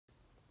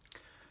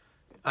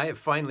I have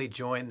finally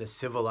joined the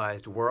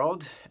civilized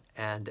world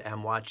and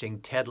am watching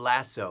Ted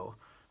Lasso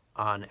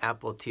on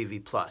Apple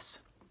TV+.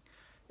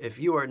 If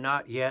you are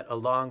not yet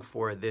along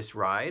for this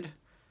ride,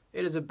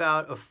 it is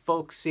about a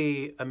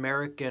folksy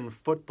American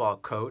football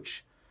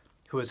coach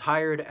who is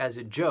hired as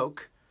a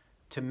joke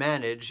to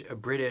manage a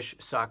British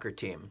soccer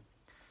team.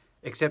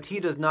 Except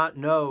he does not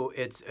know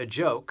it's a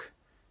joke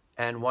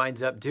and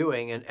winds up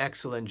doing an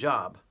excellent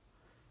job.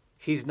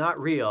 He's not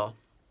real,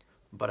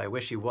 but I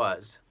wish he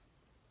was.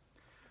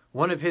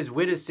 One of his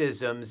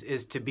witticisms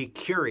is to be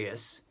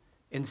curious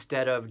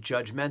instead of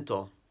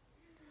judgmental.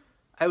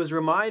 I was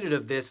reminded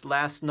of this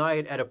last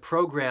night at a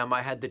program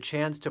I had the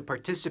chance to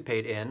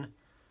participate in,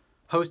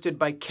 hosted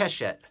by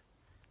Keshet,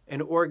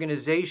 an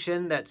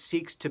organization that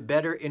seeks to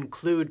better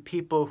include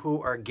people who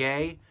are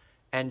gay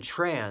and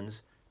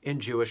trans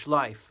in Jewish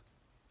life.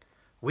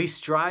 We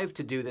strive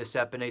to do this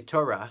at B'nai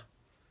Torah,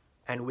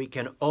 and we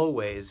can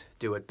always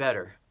do it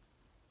better.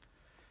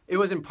 It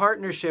was in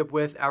partnership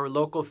with our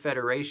local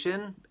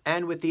federation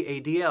and with the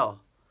ADL,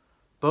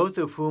 both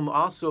of whom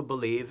also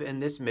believe in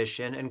this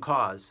mission and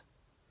cause.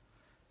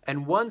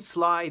 And one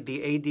slide the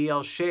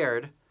ADL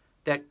shared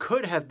that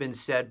could have been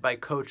said by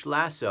Coach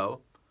Lasso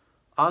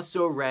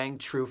also rang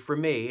true for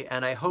me,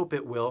 and I hope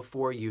it will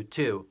for you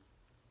too.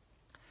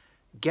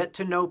 Get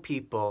to know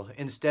people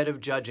instead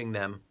of judging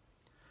them.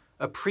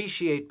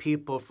 Appreciate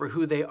people for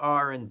who they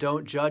are and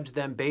don't judge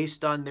them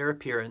based on their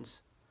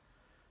appearance.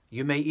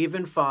 You may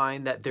even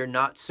find that they're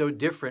not so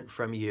different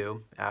from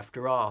you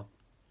after all.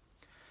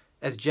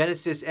 As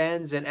Genesis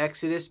ends and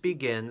Exodus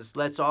begins,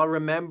 let's all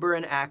remember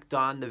and act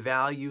on the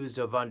values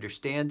of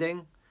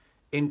understanding,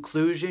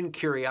 inclusion,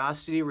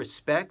 curiosity,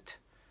 respect,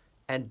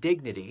 and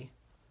dignity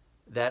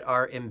that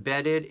are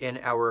embedded in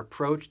our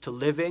approach to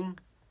living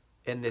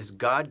in this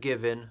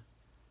God-given,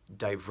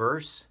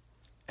 diverse,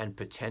 and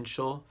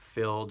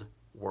potential-filled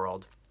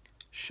world.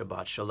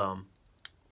 Shabbat Shalom.